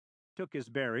took his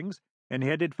bearings and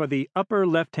headed for the upper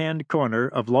left-hand corner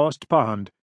of Lost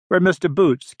Pond, where Mr.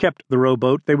 Boots kept the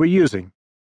rowboat they were using.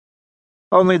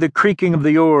 Only the creaking of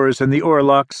the oars in the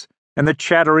oarlocks and the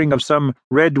chattering of some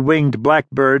red-winged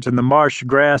blackbirds in the marsh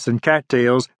grass and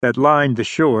cattails that lined the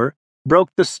shore broke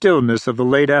the stillness of the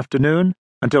late afternoon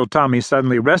until Tommy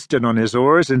suddenly rested on his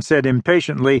oars and said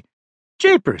impatiently,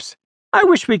 "Jeepers! I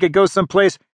wish we could go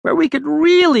someplace where we could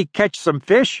really catch some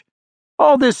fish.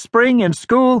 All this spring in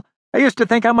school, I used to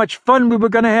think how much fun we were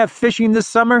going to have fishing this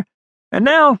summer, and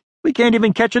now we can't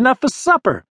even catch enough for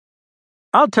supper."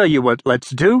 "I'll tell you what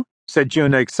let's do," said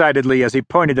Juna excitedly as he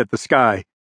pointed at the sky.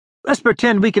 "Let's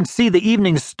pretend we can see the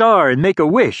evening star and make a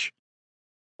wish."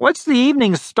 "What's the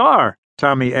evening star?"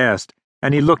 Tommy asked,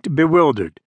 and he looked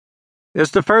bewildered.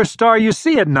 "It's the first star you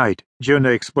see at night,"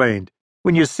 Juna explained.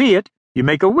 "When you see it, you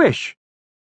make a wish."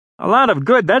 "A lot of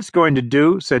good that's going to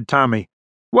do," said Tommy.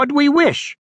 "What'd we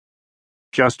wish?"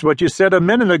 "Just what you said a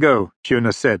minute ago,"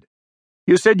 Juna said.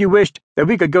 "You said you wished that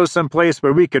we could go someplace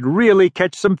where we could really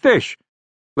catch some fish.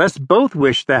 Let's both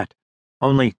wish that.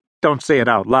 Only don't say it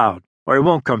out loud, or it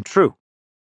won't come true."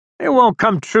 "It won't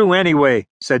come true anyway,"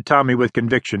 said Tommy with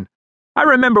conviction. "I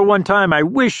remember one time I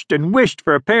wished and wished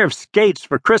for a pair of skates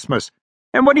for Christmas,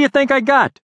 and what do you think I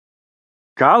got?"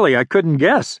 "Golly, I couldn't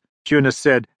guess," Juna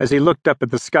said as he looked up at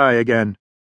the sky again.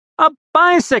 "A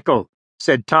bicycle,"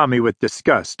 said Tommy with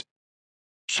disgust.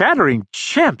 "Chattering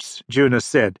chimps," Juna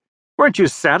said. "Weren't you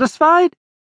satisfied?"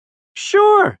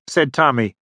 "Sure," said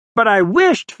Tommy, "but I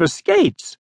wished for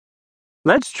skates."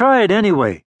 "Let's try it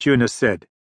anyway," Juna said,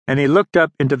 and he looked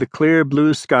up into the clear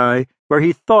blue sky where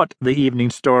he thought the evening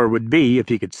star would be if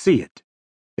he could see it.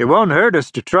 "It won't hurt us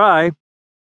to try."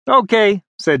 "Okay,"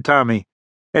 said Tommy,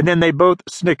 and then they both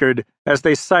snickered as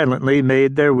they silently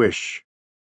made their wish.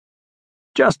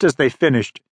 Just as they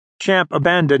finished, Champ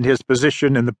abandoned his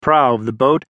position in the prow of the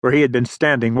boat where he had been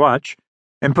standing watch,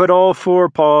 and put all four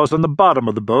paws on the bottom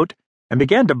of the boat, and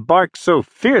began to bark so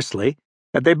fiercely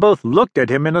that they both looked at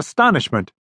him in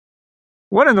astonishment.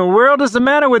 "What in the world is the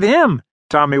matter with him?"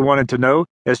 Tommy wanted to know,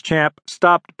 as Champ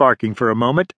stopped barking for a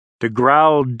moment to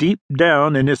growl deep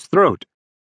down in his throat.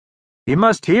 "He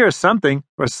must hear something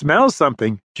or smell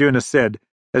something," Juna said,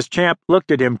 as Champ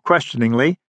looked at him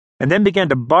questioningly, and then began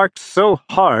to bark so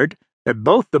hard that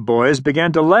both the boys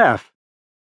began to laugh.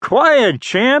 "Quiet,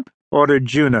 Champ," ordered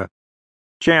Juna.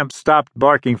 Champ stopped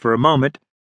barking for a moment,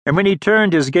 and when he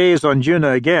turned his gaze on Juna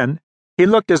again, he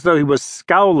looked as though he was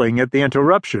scowling at the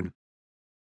interruption.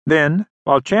 Then,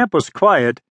 while Champ was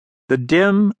quiet, the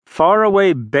dim,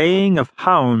 far-away baying of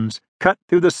hounds cut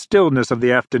through the stillness of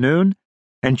the afternoon,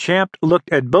 and Champ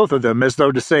looked at both of them as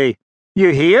though to say, "You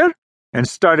hear?" and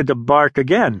started to bark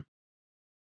again.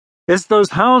 "It's those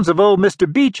hounds of old Mr.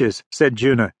 Beach's," said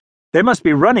Juna. "They must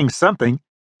be running something,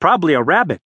 probably a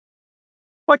rabbit."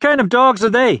 "What kind of dogs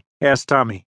are they?" asked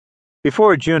Tommy.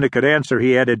 Before Juna could answer,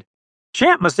 he added,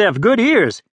 "Champ must have good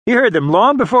ears. He heard them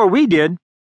long before we did."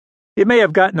 "He may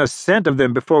have gotten a scent of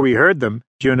them before we heard them,"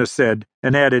 Juna said,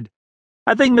 and added,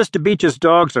 "I think Mr. Beach's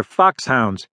dogs are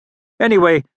foxhounds.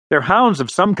 Anyway, they're hounds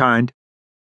of some kind."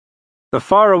 The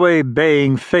faraway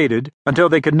baying faded until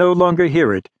they could no longer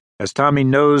hear it, as Tommy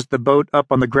nosed the boat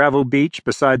up on the gravel beach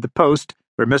beside the post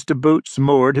where Mr. Boots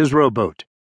moored his rowboat.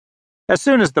 As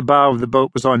soon as the bow of the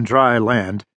boat was on dry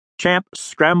land, Champ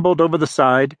scrambled over the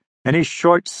side, and his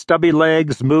short, stubby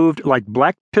legs moved like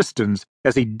black pistons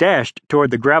as he dashed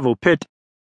toward the gravel pit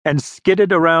and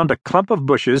skidded around a clump of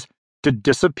bushes to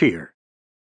disappear.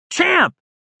 "Champ!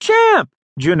 Champ!"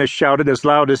 Juna shouted as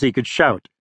loud as he could shout.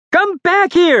 "Come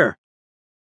back here!"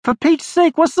 "For Pete's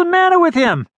sake, what's the matter with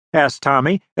him?" asked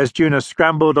Tommy as Juna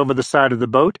scrambled over the side of the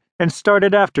boat and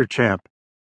started after Champ.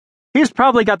 "He's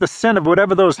probably got the scent of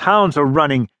whatever those hounds are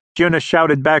running," Juna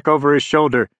shouted back over his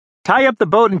shoulder. "Tie up the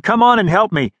boat and come on and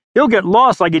help me. He'll get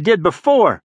lost like he did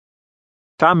before."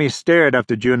 Tommy stared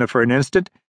after Juna for an instant,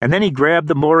 and then he grabbed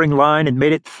the mooring line and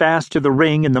made it fast to the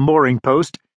ring in the mooring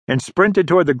post and sprinted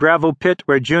toward the gravel pit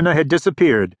where Juna had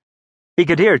disappeared. He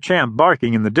could hear Champ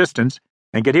barking in the distance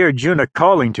and could hear Juna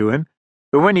calling to him,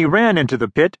 but when he ran into the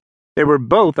pit, they were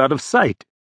both out of sight.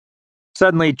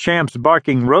 Suddenly, Champ's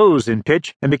barking rose in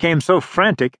pitch and became so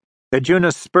frantic that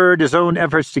Juna spurred his own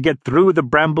efforts to get through the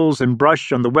brambles and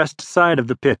brush on the west side of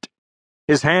the pit.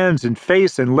 His hands and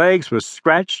face and legs were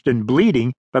scratched and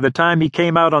bleeding by the time he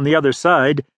came out on the other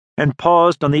side and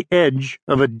paused on the edge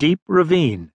of a deep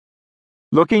ravine.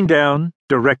 Looking down,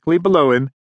 directly below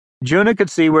him, Juna could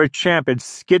see where Champ had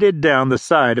skidded down the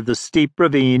side of the steep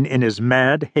ravine in his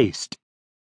mad haste.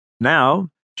 Now,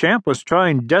 Champ was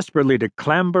trying desperately to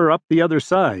clamber up the other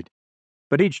side,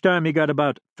 but each time he got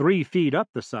about 3 feet up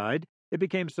the side, it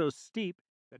became so steep